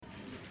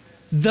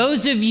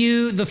those of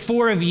you, the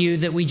four of you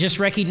that we just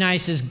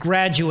recognized as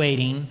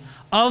graduating,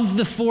 of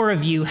the four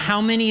of you,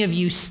 how many of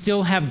you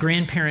still have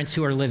grandparents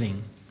who are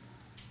living?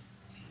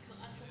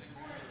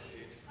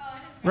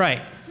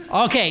 Right.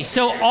 Okay,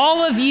 so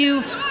all of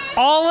you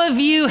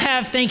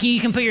have, thank you,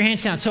 you can put your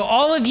hands down. So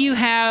all of you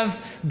have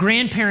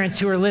grandparents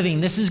who are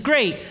living. This is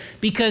great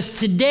because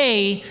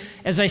today,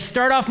 as I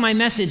start off my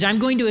message, I'm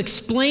going to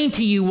explain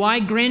to you why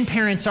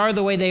grandparents are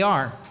the way they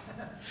are.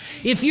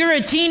 If you're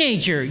a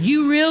teenager,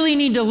 you really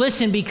need to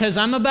listen because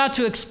I'm about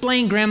to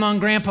explain grandma and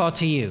grandpa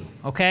to you,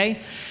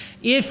 okay?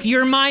 If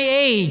you're my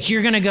age,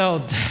 you're going to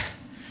go,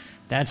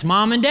 that's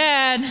mom and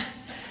dad.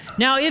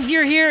 Now, if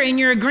you're here and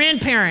you're a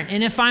grandparent,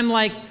 and if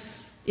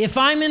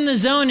I'm in the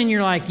zone and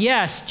you're like,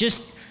 yes,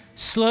 just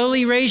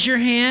slowly raise your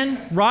hand,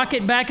 rock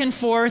it back and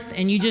forth,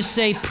 and you just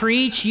say,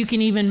 preach, you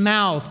can even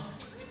mouth,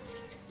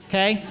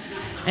 okay?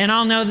 And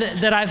I'll know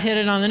that I've hit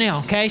it on the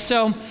nail, okay?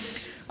 So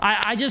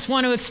I just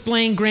want to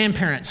explain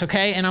grandparents,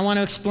 okay? And I want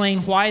to explain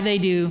why they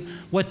do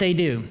what they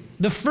do.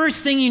 The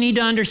first thing you need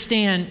to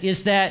understand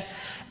is that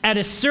at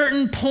a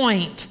certain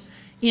point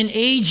in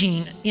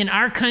aging in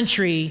our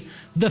country,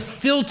 the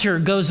filter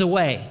goes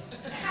away.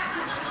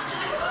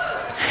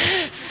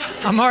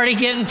 I'm already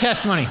getting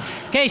testimony.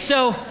 Okay,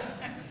 so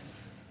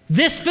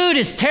this food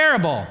is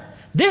terrible.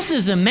 This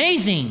is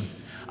amazing.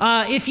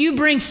 If you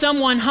bring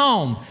someone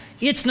home,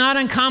 it's not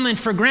uncommon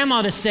for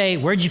grandma to say,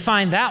 where'd you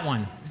find that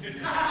one?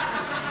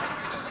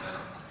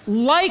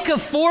 Like a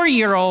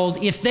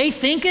 4-year-old, if they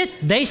think it,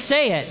 they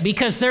say it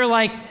because they're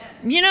like,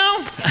 you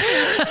know,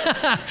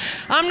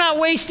 I'm not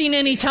wasting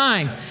any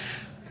time.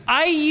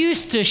 I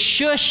used to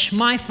shush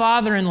my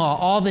father-in-law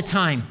all the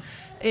time.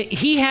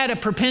 He had a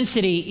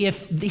propensity,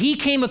 if he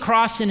came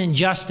across an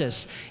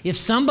injustice, if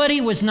somebody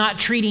was not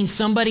treating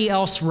somebody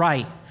else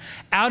right,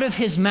 out of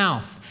his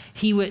mouth,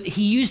 he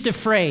used a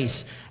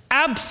phrase,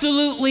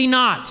 absolutely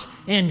not.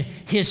 And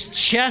his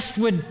chest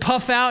would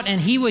puff out and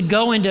he would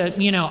go into,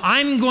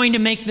 I'm going to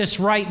make this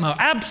right mode.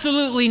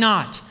 Absolutely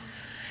not.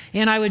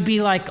 And I would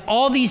be like,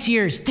 all these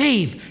years,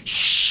 Dave,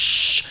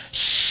 shh,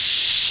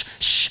 shh,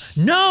 shh.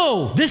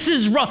 No, this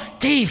is wrong.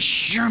 Dave,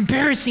 shh, you're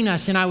embarrassing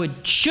us. And I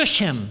would shush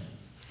him.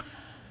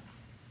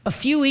 A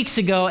few weeks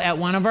ago at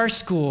one of our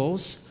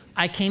schools,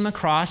 I came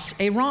across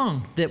a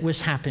wrong that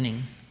was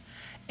happening.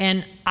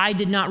 And I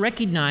did not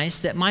recognize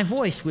that my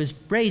voice was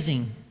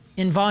raising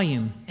in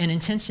volume and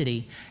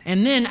intensity.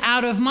 And then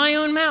out of my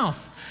own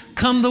mouth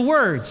come the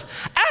words,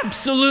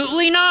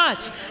 absolutely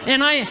not.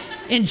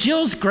 And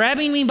Jill's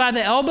grabbing me by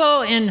the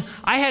elbow, and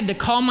I had to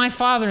call my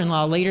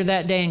father-in-law later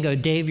that day and go,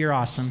 Dave, you're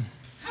awesome.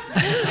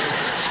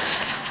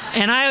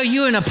 And I owe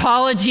you an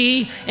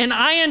apology, and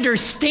I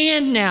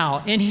understand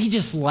now. And he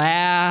just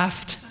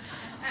laughed.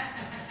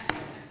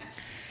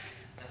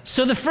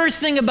 So the first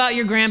thing about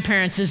your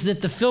grandparents is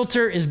that the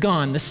filter is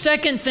gone. The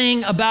second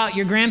thing about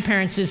your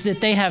grandparents is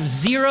that they have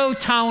zero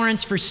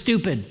tolerance for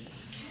stupid.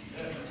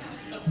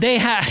 They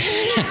have...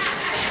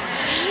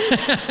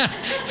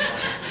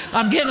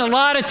 I'm getting a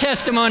lot of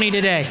testimony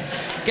today,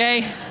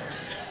 okay?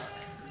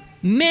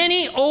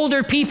 Many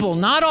older people,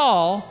 not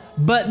all,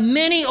 but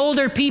many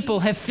older people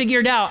have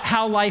figured out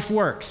how life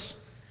works.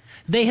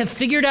 They have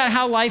figured out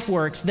how life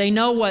works. They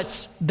know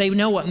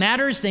what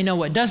matters, they know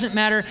what doesn't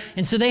matter,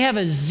 and so they have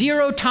a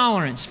zero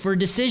tolerance for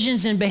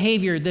decisions and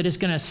behavior that is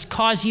going to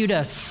cause you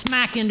to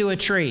smack into a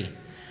tree.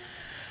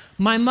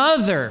 My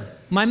mother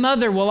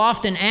will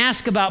often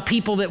ask about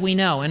people that we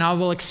know, and I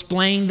will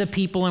explain the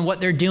people and what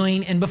they're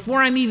doing, and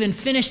before I'm even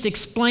finished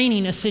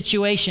explaining a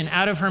situation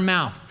out of her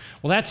mouth,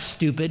 well, that's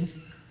stupid.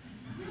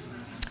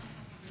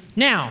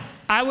 Now,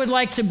 I would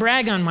like to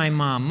brag on my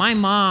mom. My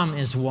mom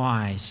is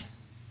wise.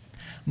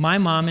 My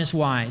mom is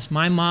wise.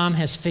 My mom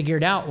has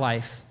figured out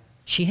life.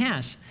 She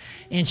has.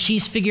 And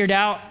she's figured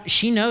out,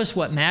 she knows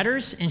what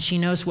matters and she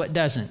knows what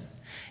doesn't.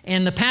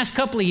 And the past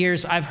couple of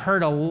years, I've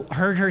heard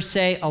her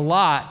say a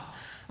lot.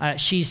 I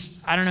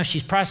don't know if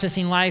she's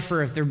processing life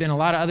or if there have been a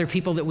lot of other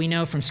people that we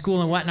know from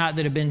school and whatnot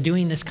that have been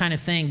doing this kind of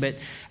thing. But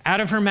out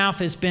of her mouth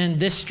has been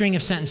this string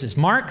of sentences.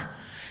 Mark,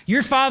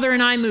 your father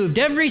and I moved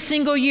every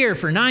single year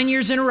for 9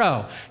 years in a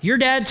row. Your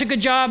dad took a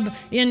job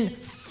in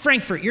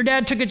Frankfurt. Your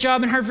dad took a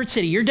job in Hartford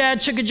City. Your dad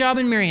took a job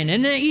in Marion.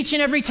 And each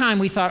and every time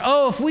we thought,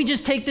 if we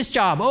just take this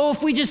job,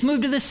 if we just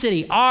move to this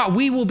city,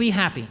 we will be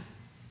happy.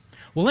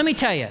 Well, let me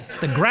tell you,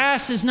 the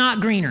grass is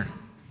not greener.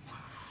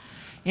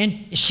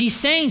 And she's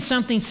saying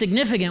something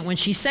significant when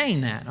she's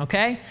saying that,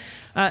 okay?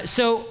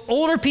 So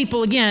older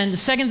people, again, the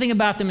second thing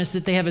about them is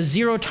that they have a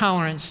zero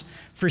tolerance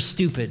for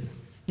stupid.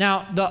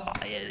 Now,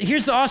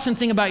 here's the awesome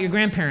thing about your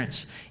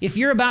grandparents. If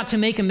you're about to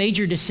make a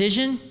major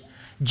decision,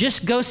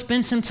 just go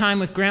spend some time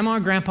with grandma or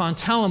grandpa and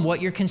tell them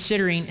what you're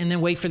considering and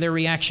then wait for their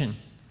reaction.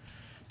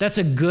 That's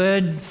a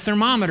good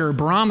thermometer,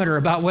 barometer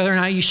about whether or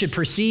not you should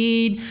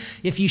proceed,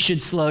 if you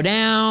should slow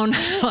down.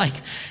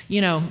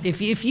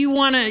 If you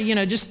want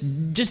to,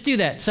 just do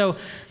that. So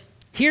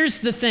here's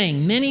the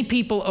thing. Many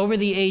people over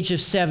the age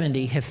of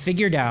 70 have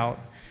figured out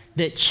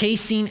that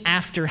chasing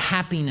after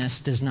happiness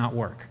does not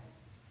work.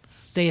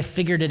 They have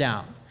figured it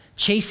out.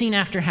 Chasing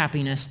after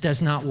happiness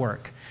does not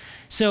work.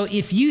 So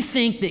if you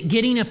think that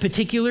getting a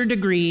particular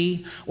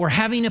degree or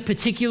having a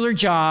particular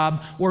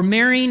job or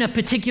marrying a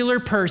particular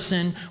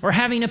person or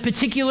having a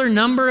particular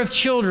number of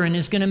children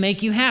is going to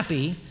make you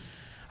happy,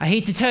 I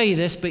hate to tell you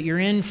this, but you're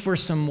in for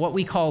some what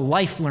we call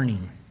life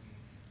learning.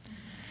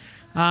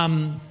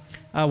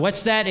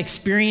 What's that?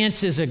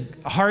 Experience is a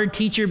hard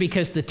teacher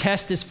because the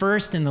test is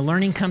first and the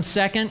learning comes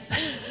second.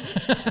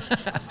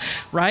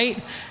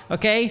 Right?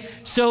 Okay?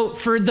 So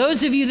for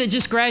those of you that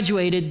just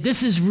graduated,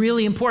 this is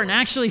really important.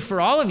 Actually, for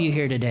all of you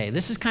here today,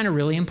 this is kind of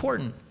really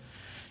important.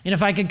 And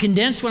if I could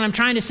condense what I'm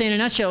trying to say in a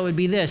nutshell, it would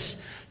be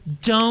this.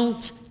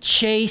 Don't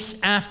chase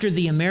after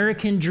the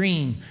American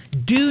dream.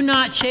 Do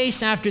not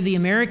chase after the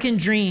American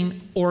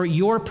dream or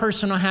your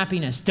personal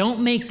happiness.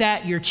 Don't make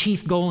that your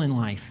chief goal in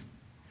life.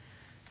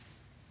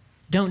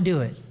 Don't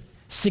do it.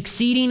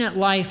 Succeeding at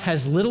life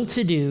has little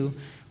to do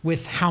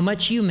with how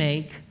much you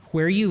make,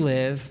 where you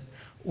live,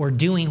 or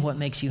doing what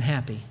makes you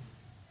happy.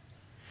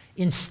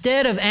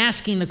 Instead of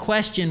asking the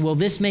question, will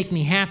this make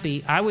me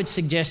happy? I would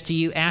suggest to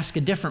you, ask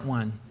a different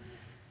one.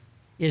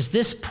 Is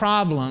this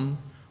problem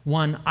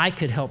one I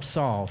could help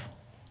solve?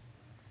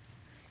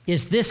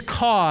 Is this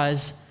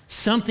cause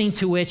something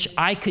to which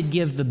I could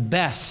give the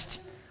best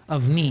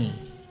of me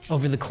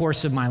over the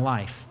course of my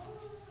life?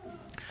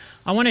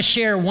 I want to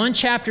share one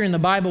chapter in the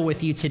Bible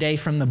with you today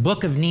from the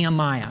book of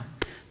Nehemiah.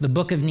 The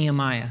book of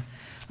Nehemiah.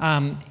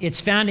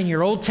 It's found in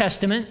your Old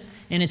Testament,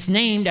 and it's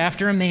named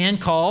after a man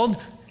called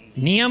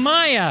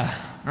Nehemiah.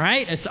 All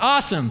right? It's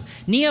awesome.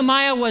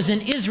 Nehemiah was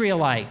an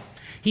Israelite.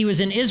 He was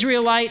an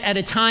Israelite at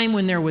a time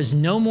when there was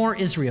no more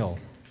Israel.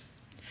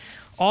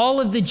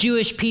 All of the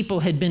Jewish people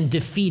had been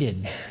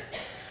defeated,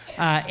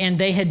 and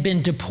they had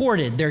been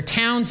deported. Their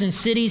towns and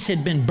cities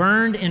had been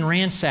burned and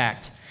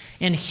ransacked,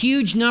 and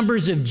huge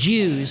numbers of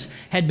Jews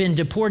had been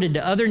deported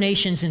to other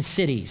nations and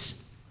cities.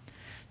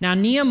 Now,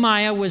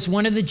 Nehemiah was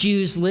one of the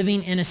Jews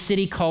living in a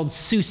city called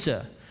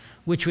Susa,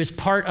 which was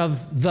part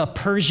of the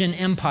Persian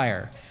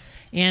Empire.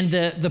 And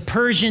the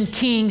Persian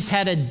kings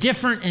had a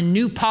different and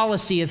new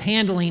policy of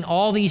handling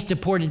all these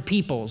deported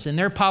peoples. And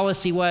their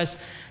policy was,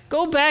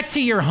 go back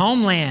to your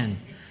homeland.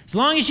 As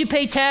long as you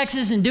pay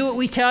taxes and do what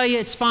we tell you,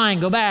 it's fine.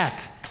 Go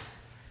back.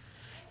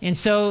 And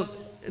so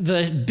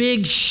the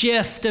big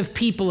shift of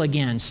people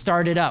again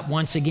started up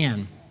once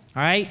again.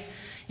 All right?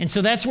 And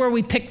so that's where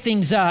we pick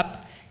things up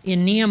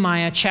in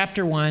Nehemiah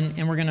chapter 1,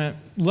 and we're going to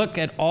look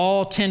at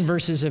all 10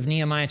 verses of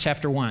Nehemiah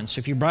chapter 1. So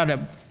if you brought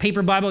a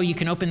paper Bible, you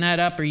can open that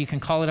up, or you can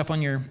call it up on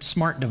your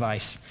smart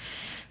device.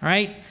 All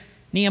right?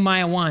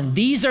 Nehemiah 1.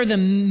 These are the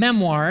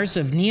memoirs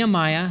of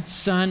Nehemiah,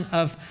 son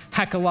of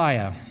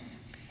Hakaliah.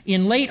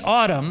 In late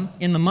autumn,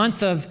 in the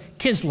month of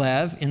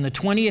Kislev, in the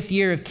 20th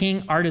year of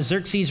King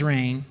Artaxerxes'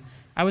 reign,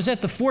 I was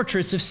at the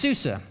fortress of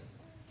Susa.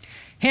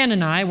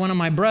 Hanani, one of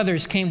my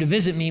brothers, came to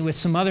visit me with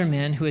some other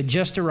men who had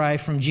just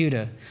arrived from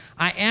Judah.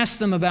 I asked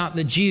them about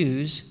the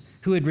Jews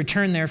who had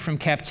returned there from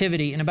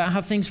captivity and about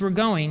how things were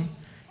going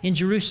in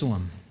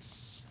Jerusalem.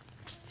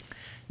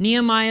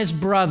 Nehemiah's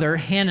brother,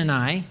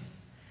 Hanani,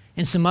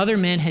 and some other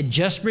men had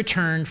just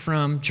returned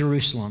from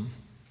Jerusalem.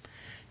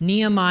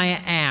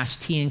 Nehemiah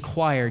asked, he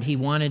inquired, he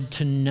wanted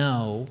to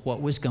know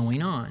what was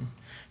going on.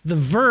 The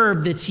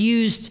verb that's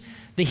used,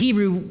 the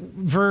Hebrew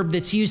verb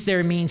that's used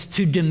there means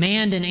to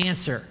demand an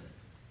answer.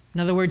 In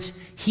other words,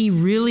 he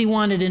really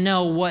wanted to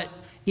know what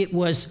it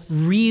was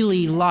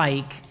really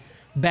like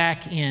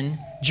back in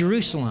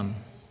Jerusalem.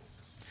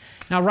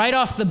 Now, right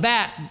off the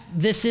bat,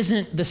 this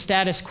isn't the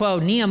status quo.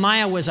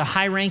 Nehemiah was a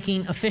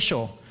high-ranking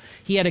official.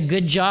 He had a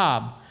good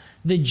job.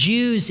 The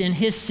Jews in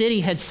his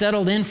city had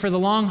settled in for the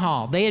long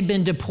haul. They had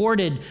been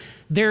deported.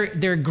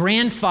 Their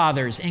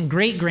grandfathers and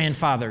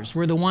great-grandfathers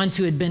were the ones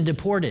who had been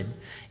deported.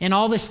 And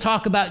all this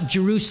talk about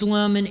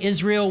Jerusalem and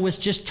Israel was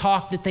just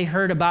talk that they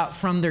heard about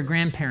from their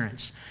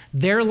grandparents.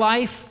 Their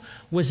life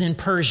was in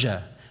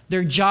Persia.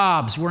 Their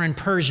jobs were in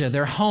Persia.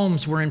 Their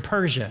homes were in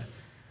Persia.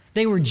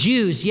 They were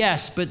Jews,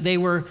 yes, but they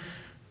were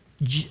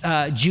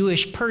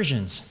Jewish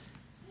Persians.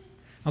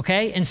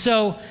 Okay? And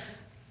so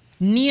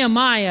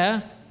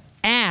Nehemiah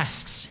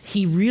asks,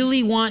 he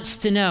really wants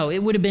to know. It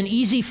would have been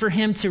easy for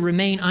him to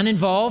remain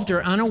uninvolved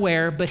or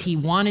unaware, but he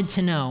wanted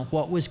to know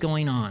what was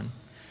going on.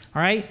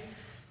 All right?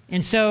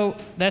 And so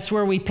that's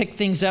where we pick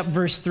things up,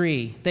 verse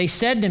 3. They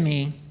said to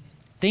me,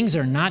 things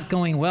are not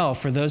going well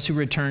for those who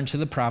return to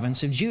the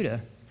province of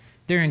Judah.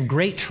 They're in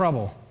great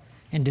trouble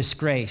and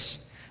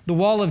disgrace. The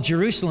wall of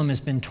Jerusalem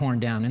has been torn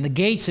down, and the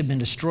gates have been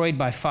destroyed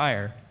by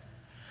fire.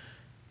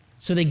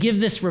 So they give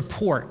this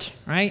report,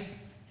 right?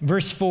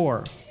 Verse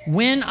 4,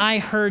 when I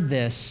heard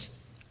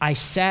this, I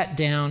sat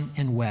down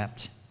and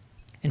wept.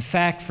 In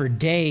fact, for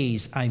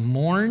days I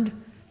mourned,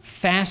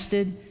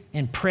 fasted,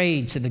 and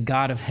prayed to the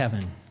God of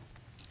heaven.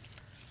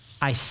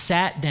 I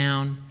sat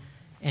down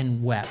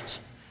and wept.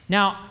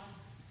 Now,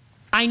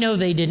 I know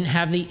they didn't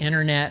have the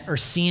internet or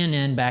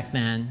CNN back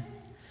then,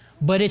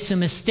 but it's a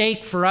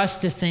mistake for us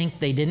to think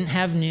they didn't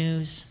have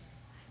news.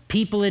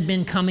 People had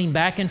been coming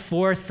back and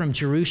forth from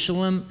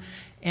Jerusalem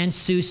and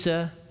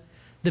Susa.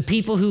 The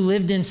people who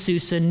lived in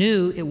Susa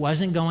knew it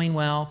wasn't going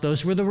well.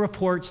 Those were the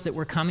reports that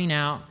were coming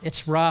out.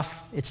 It's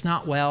rough. It's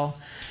not well.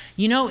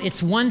 You know,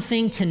 it's one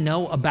thing to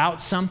know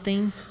about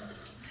something,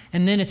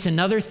 and then it's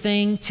another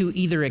thing to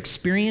either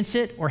experience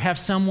it or have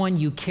someone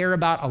you care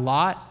about a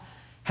lot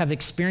have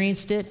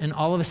experienced it, and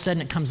all of a sudden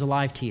it comes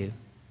alive to you,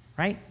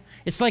 right?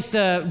 It's like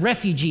the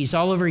refugees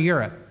all over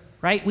Europe,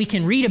 right? We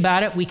can read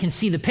about it. We can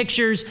see the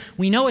pictures.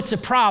 We know it's a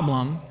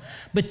problem.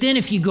 But then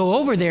if you go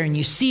over there and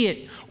you see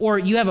it, or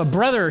you have a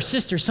brother or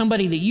sister,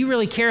 somebody that you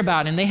really care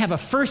about, and they have a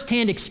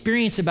firsthand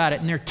experience about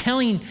it, and they're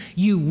telling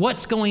you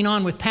what's going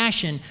on with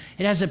passion,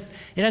 it has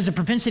a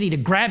propensity to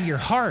grab your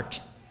heart.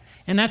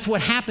 And that's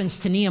what happens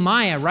to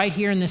Nehemiah right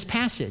here in this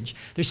passage.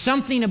 There's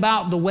something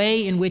about the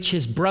way in which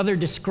his brother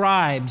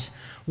describes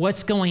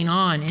what's going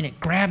on, and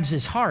it grabs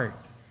his heart.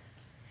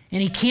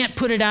 And he can't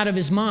put it out of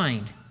his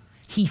mind.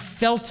 He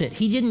felt it.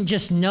 He didn't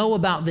just know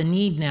about the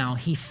need now,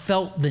 he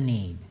felt the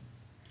need.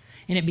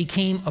 And it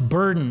became a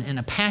burden and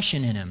a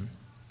passion in him.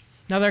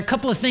 Now, there are a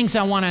couple of things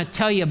I want to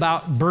tell you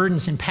about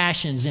burdens and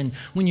passions and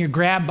when you're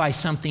grabbed by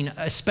something,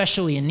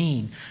 especially a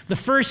need. The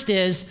first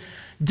is,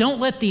 don't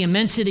let the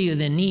immensity of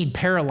the need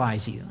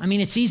paralyze you. I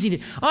mean, it's easy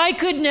to, I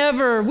could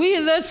never,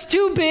 that's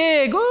too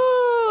big.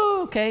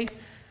 Oh, okay.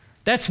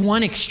 That's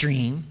one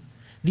extreme.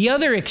 The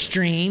other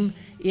extreme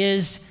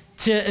is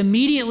to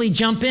immediately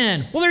jump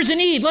in. Well, there's a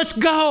need, let's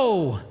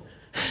go.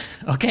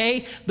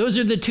 Okay? Those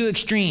are the two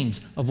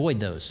extremes. Avoid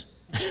those.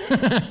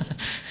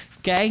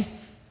 Okay?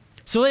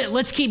 So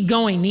let's keep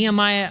going.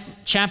 Nehemiah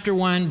chapter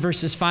 1,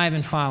 verses 5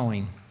 and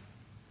following.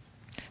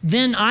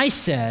 Then I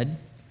said,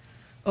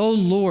 O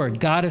Lord,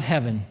 God of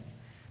heaven,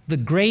 the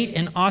great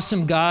and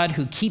awesome God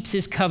who keeps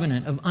his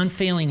covenant of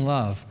unfailing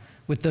love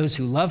with those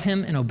who love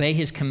him and obey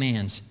his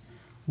commands,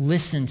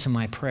 listen to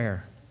my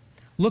prayer.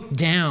 Look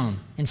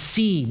down and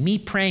see me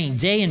praying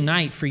day and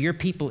night for your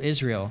people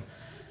Israel.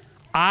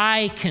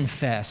 I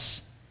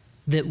confess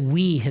that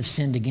we have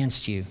sinned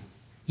against you.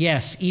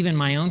 Yes, even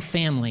my own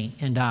family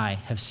and I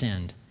have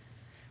sinned.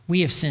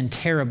 We have sinned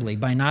terribly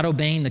by not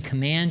obeying the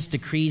commands,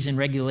 decrees, and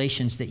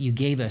regulations that you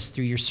gave us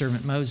through your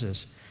servant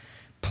Moses.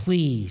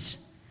 Please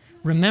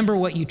remember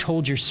what you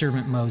told your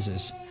servant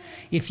Moses.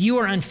 If you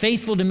are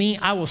unfaithful to me,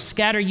 I will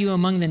scatter you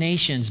among the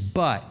nations.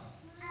 But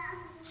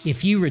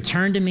if you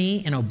return to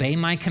me and obey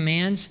my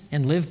commands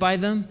and live by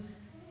them,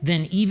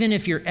 then even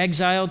if you're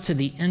exiled to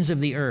the ends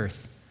of the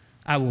earth,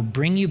 I will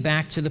bring you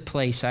back to the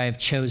place I have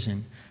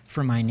chosen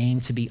for my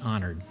name to be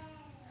honored.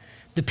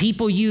 The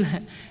people you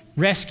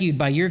rescued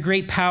by your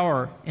great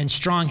power and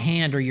strong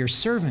hand are your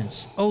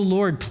servants. O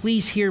Lord,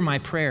 please hear my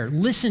prayer.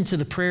 Listen to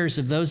the prayers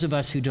of those of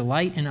us who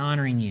delight in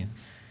honoring you.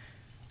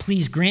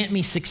 Please grant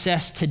me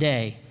success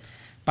today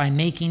by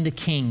making the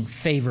king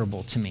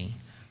favorable to me.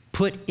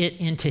 Put it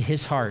into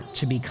his heart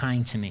to be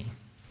kind to me.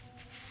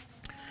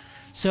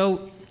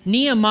 So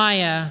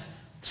Nehemiah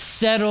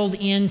settled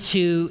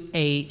into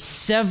a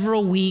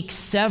several week,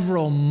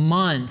 several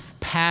month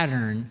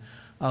pattern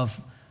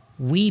of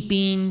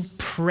weeping,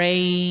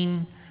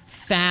 praying,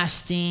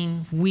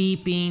 fasting,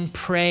 weeping,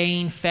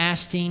 praying,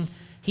 fasting.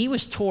 He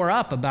was tore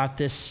up about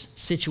this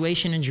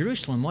situation in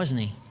Jerusalem,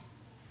 wasn't he?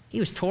 He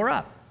was tore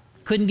up.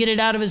 Couldn't get it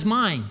out of his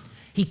mind.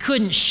 He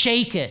couldn't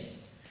shake it.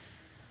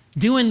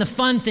 Doing the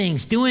fun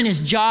things, doing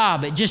his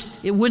job,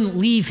 it wouldn't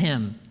leave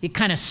him. It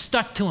kind of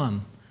stuck to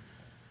him.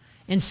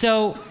 And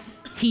so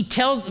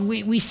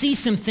we see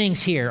some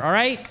things here, all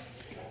right?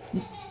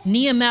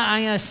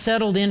 Nehemiah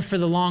settled in for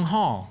the long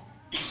haul.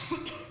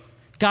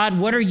 God,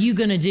 what are you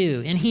going to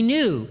do? And he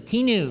knew,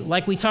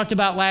 like we talked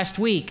about last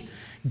week,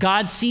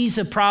 God sees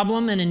a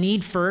problem and a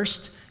need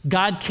first.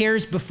 God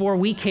cares before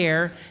we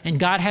care, and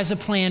God has a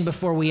plan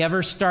before we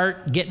ever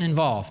start getting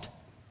involved.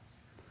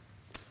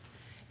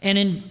 And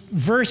in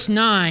verse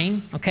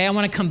 9, okay, I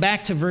want to come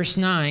back to verse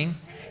 9.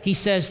 He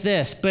says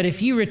this, but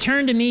if you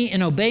return to me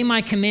and obey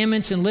my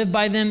commandments and live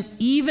by them,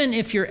 even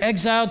if you're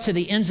exiled to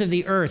the ends of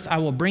the earth, I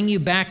will bring you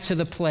back to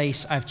the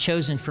place I've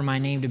chosen for my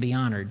name to be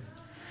honored.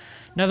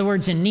 In other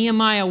words, in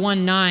Nehemiah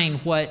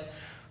 1:9,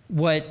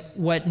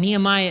 what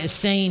Nehemiah is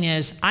saying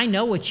is, I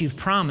know what you've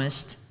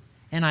promised,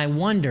 and I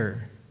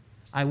wonder,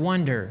 are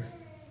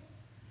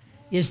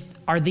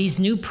these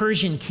new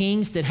Persian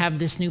kings that have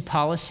this new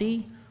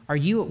policy, are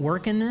you at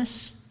work in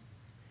this?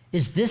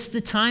 Is this the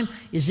time?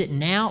 Is it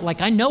now?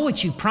 Like, I know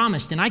what you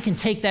promised, and I can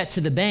take that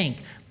to the bank,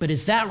 but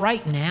is that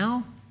right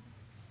now?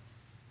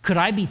 Could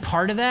I be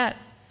part of that?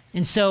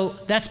 And so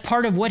that's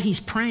part of what he's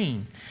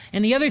praying.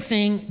 And the other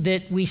thing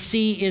that we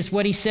see is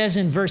what he says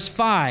in verse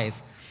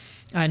 5,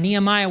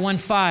 Nehemiah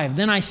 1:5.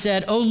 Then I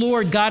said, O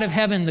Lord, God of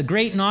heaven, the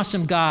great and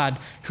awesome God,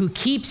 who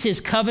keeps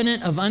his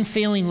covenant of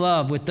unfailing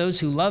love with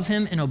those who love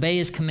him and obey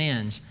his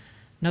commands.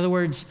 In other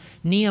words,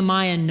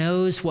 Nehemiah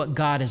knows what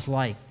God is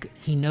like.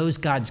 He knows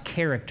God's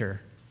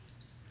character.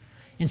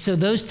 And so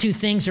those two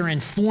things are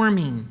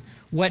informing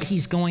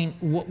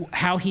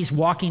how he's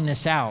walking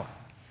this out.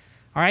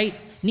 All right?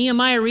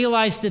 Nehemiah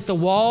realized that the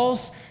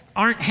walls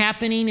aren't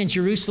happening in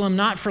Jerusalem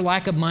not for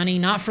lack of money,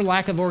 not for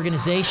lack of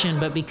organization,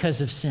 but because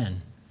of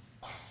sin.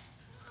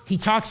 He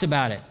talks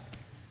about it.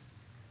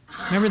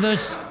 Remember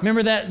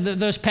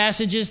those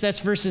passages? That's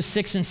verses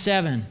 6 and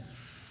 7.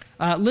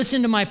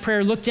 Listen to my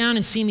prayer. Look down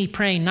and see me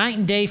praying night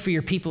and day for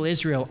your people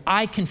Israel.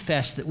 I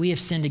confess that we have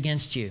sinned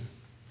against you.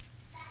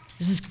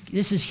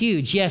 This is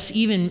huge. Yes,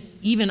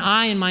 even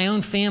I and my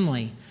own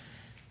family.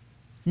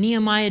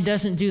 Nehemiah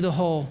doesn't do the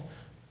whole.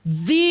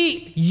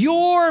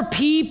 Your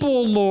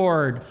people,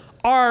 Lord,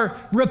 are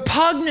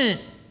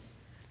repugnant.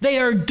 They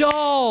are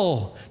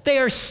dull. They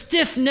are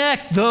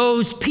stiff-necked,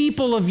 those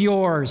people of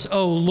yours,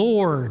 O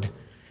Lord.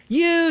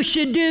 You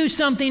should do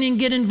something and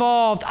get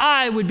involved.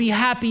 I would be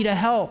happy to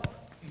help.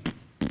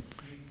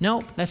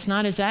 No, that's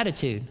not his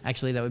attitude.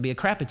 Actually, that would be a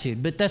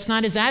crapitude, but that's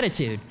not his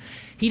attitude.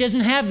 He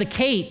doesn't have the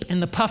cape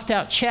and the puffed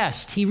out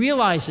chest. He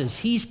realizes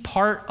he's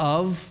part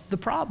of the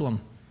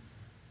problem.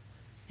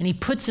 And he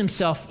puts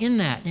himself in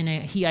that, and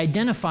he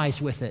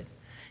identifies with it.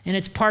 And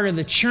it's part of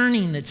the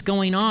churning that's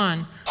going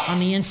on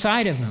the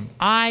inside of him.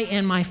 I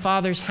and my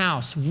Father's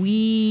house,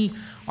 we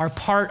are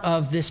part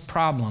of this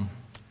problem.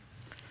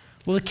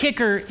 Well, the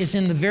kicker is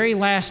in the very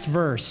last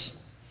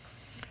verse.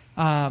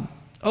 O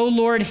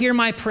Lord, hear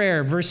my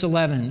prayer, verse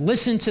 11.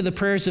 Listen to the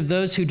prayers of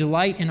those who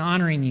delight in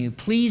honoring you.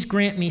 Please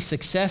grant me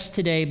success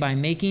today by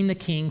making the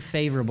king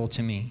favorable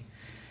to me.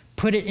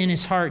 Put it in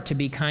his heart to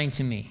be kind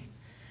to me.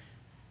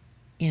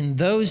 In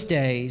those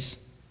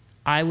days,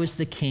 I was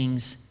the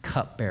king's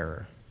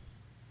cupbearer.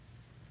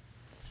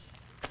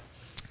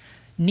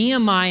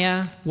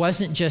 Nehemiah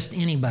wasn't just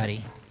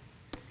anybody.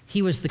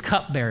 He was the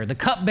cupbearer. The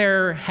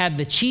cupbearer had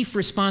the chief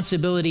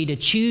responsibility to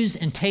choose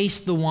and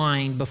taste the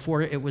wine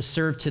before it was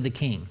served to the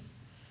king.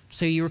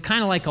 So you were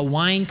kind of like a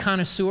wine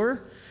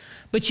connoisseur,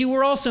 but you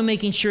were also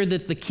making sure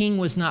that the king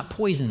was not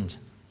poisoned,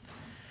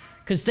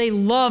 because they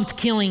loved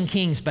killing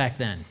kings back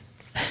then,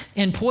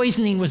 and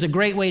poisoning was a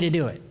great way to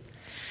do it.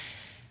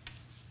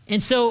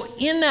 And so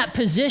in that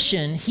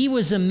position, he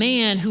was a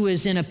man who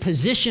was in a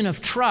position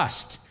of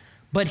trust,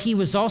 but he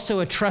was also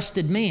a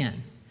trusted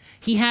man.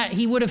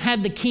 He would have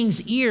had the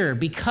king's ear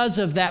because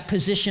of that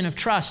position of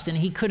trust, and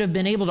he could have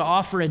been able to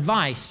offer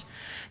advice.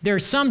 There are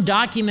some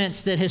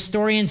documents that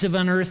historians have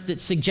unearthed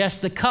that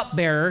suggest the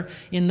cupbearer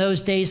in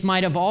those days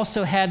might have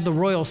also had the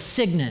royal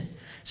signet.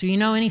 So you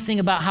know anything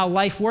about how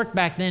life worked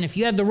back then, if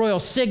you had the royal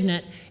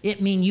signet,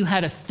 it meant you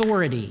had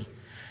authority,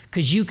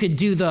 because you could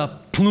do the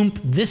plump,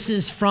 this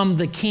is from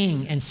the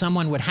king, and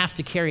someone would have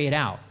to carry it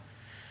out.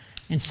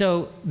 And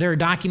so there are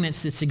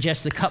documents that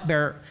suggest the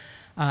cupbearer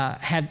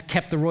had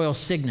kept the royal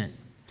signet.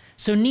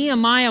 So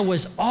Nehemiah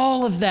was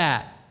all of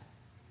that,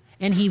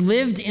 and he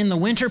lived in the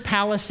winter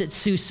palace at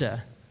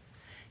Susa.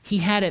 He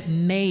had it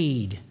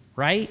made,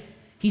 right?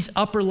 He's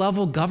upper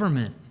level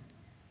government.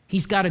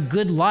 He's got a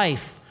good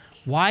life.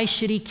 Why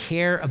should he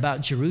care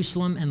about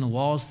Jerusalem and the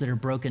walls that are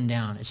broken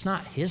down? It's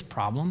not his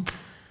problem.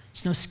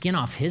 It's no skin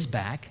off his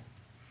back.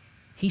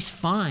 He's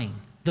fine.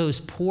 Those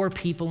poor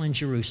people in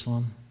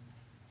Jerusalem,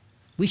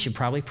 we should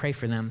probably pray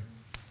for them.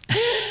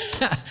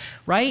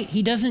 Right?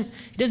 He doesn't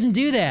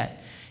do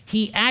that.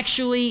 He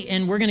actually,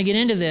 and we're going to get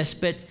into this,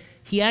 but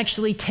he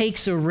actually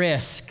takes a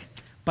risk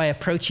by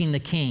approaching the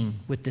king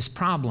with this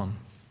problem.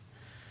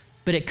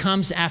 But it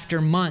comes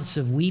after months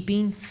of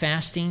weeping,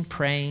 fasting,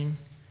 praying,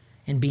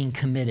 and being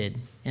committed.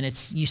 And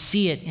you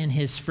see it in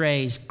his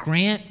phrase,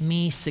 grant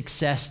me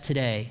success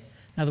today.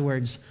 In other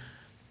words,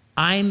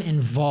 I'm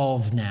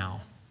involved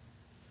now.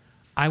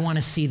 I want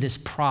to see this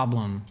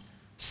problem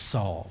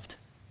solved.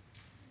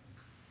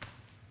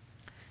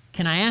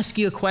 Can I ask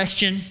you a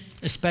question,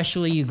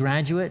 especially you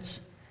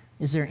graduates?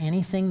 Is there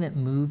anything that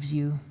moves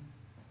you?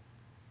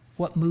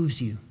 What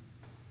moves you?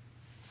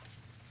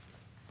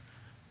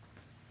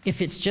 If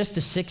it's just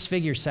a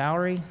 6-figure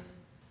salary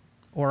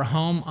or a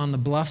home on the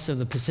bluffs of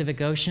the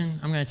Pacific Ocean,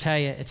 I'm going to tell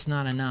you, it's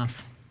not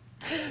enough.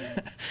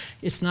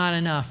 It's not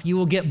enough. You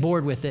will get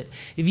bored with it.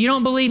 If you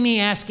don't believe me,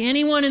 ask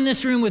anyone in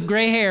this room with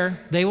gray hair.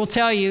 They will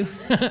tell you.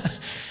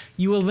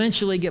 You will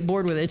eventually get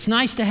bored with it. It's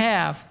nice to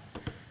have,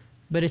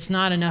 but it's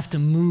not enough to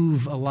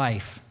move a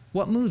life.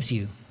 What moves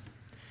you?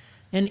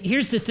 And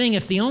here's the thing.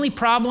 If the only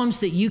problems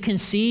that you can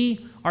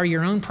see are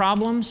your own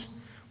problems,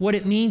 what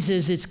it means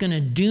is it's going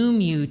to doom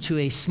you to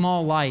a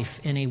small life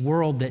in a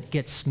world that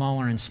gets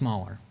smaller and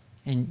smaller.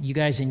 And you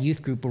guys in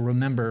youth group will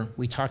remember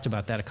we talked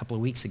about that a couple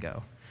of weeks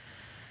ago.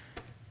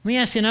 Let me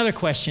ask you another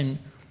question.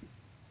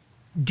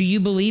 Do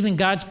you believe in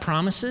God's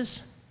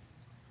promises?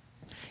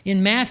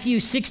 In Matthew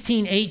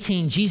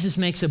 16:18, Jesus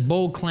makes a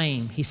bold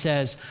claim. He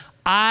says,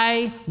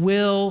 I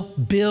will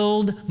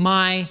build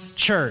my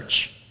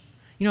church.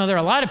 You know, there are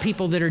a lot of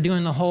people that are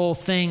doing the whole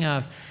thing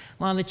of,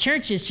 well, the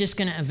church is just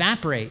going to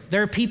evaporate.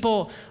 There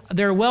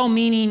are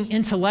well-meaning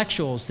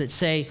intellectuals that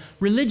say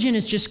religion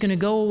is just going to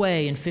go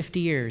away in 50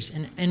 years.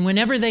 And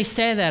whenever they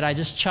say that, I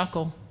just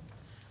chuckle.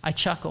 I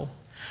chuckle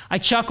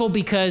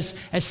because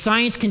as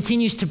science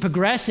continues to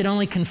progress, it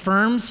only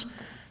confirms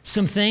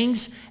some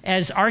things.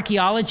 As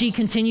archaeology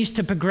continues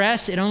to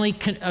progress, it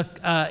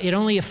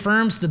only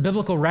affirms the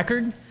biblical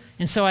record.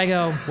 And so I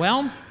go,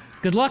 well,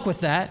 good luck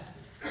with that.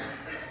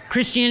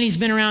 Christianity's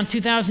been around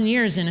 2,000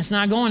 years and it's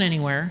not going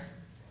anywhere.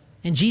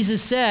 And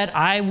Jesus said,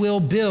 I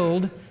will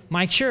build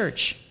my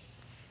church.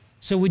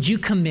 So would you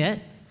commit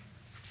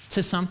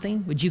to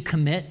something? Would you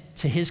commit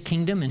to his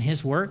kingdom and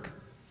his work?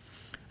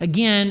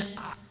 Again,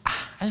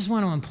 I just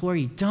want to implore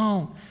you,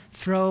 don't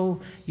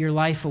throw your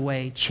life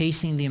away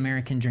chasing the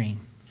American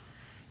dream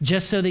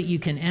just so that you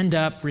can end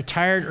up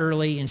retired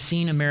early and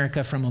seeing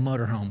America from a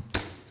motorhome.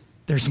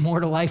 There's more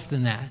to life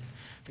than that.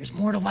 There's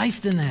more to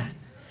life than that.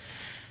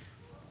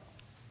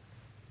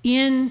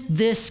 In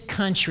this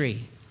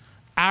country,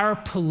 our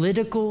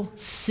political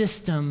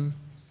system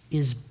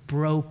is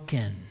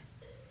broken.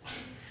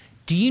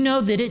 Do you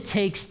know that it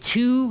takes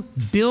 $2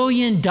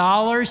 billion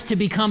to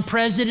become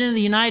president of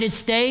the United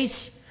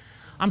States?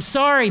 I'm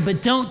sorry,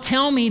 but don't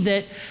tell me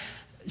that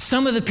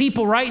some of the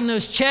people writing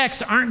those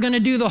checks aren't going to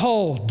do the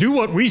whole do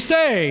what we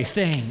say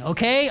thing,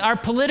 okay? Our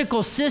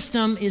political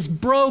system is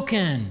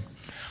broken.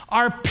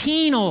 Our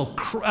penal,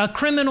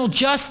 criminal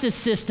justice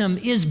system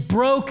is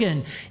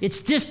broken. It's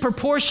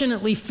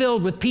disproportionately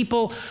filled with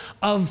people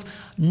of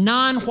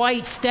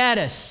non-white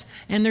status.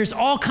 And there's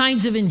all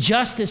kinds of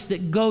injustice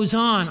that goes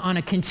on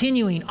a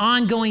continuing,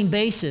 ongoing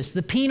basis.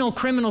 The penal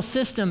criminal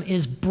system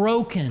is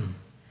broken.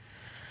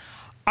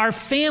 Our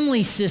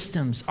family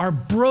systems are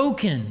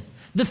broken.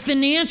 The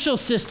financial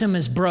system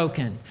is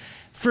broken.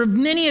 For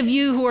many of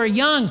you who are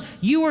young,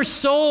 you were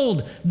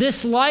sold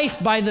this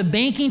life by the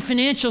banking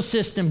financial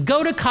system.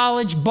 Go to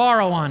college,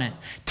 borrow on it.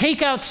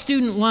 Take out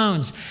student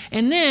loans,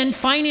 and then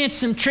finance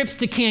some trips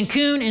to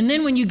Cancun, and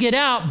then when you get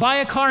out, buy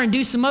a car and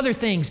do some other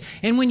things.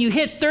 And when you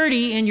hit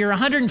 30 and you're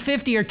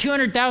 $150,000 or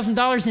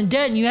 $200,000 in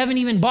debt and you haven't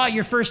even bought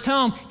your first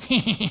home,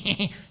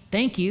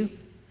 thank you.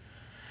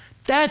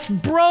 That's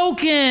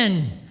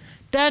broken.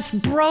 That's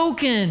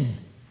broken.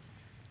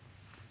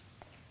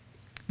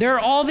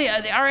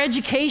 Our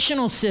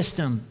educational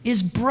system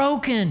is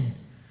broken.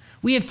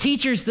 We have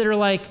teachers that are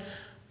like,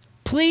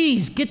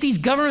 please get these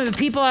government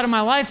people out of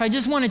my life. I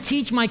just want to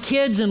teach my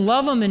kids and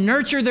love them and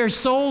nurture their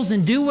souls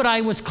and do what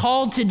I was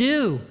called to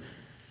do.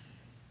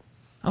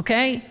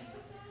 Okay?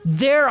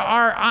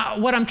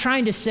 What I'm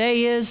trying to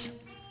say is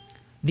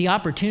the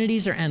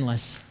opportunities are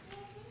endless.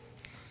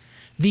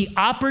 The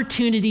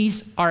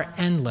opportunities are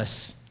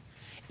endless.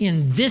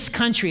 In this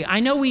country,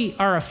 I know we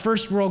are a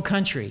first world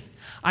country.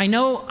 I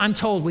know I'm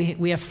told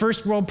we have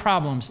first world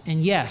problems,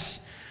 and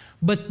yes,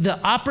 but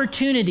the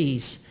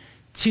opportunities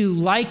to,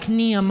 like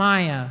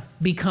Nehemiah,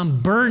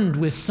 become burdened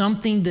with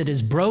something that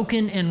is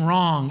broken and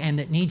wrong and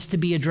that needs to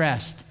be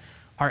addressed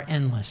are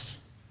endless.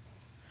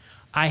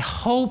 I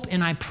hope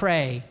and I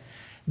pray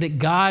that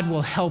God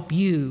will help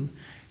you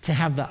to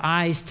have the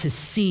eyes to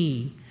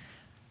see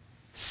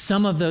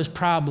some of those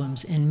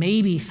problems and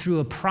maybe through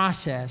a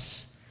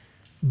process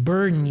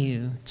burden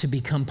you to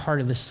become part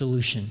of the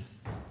solution.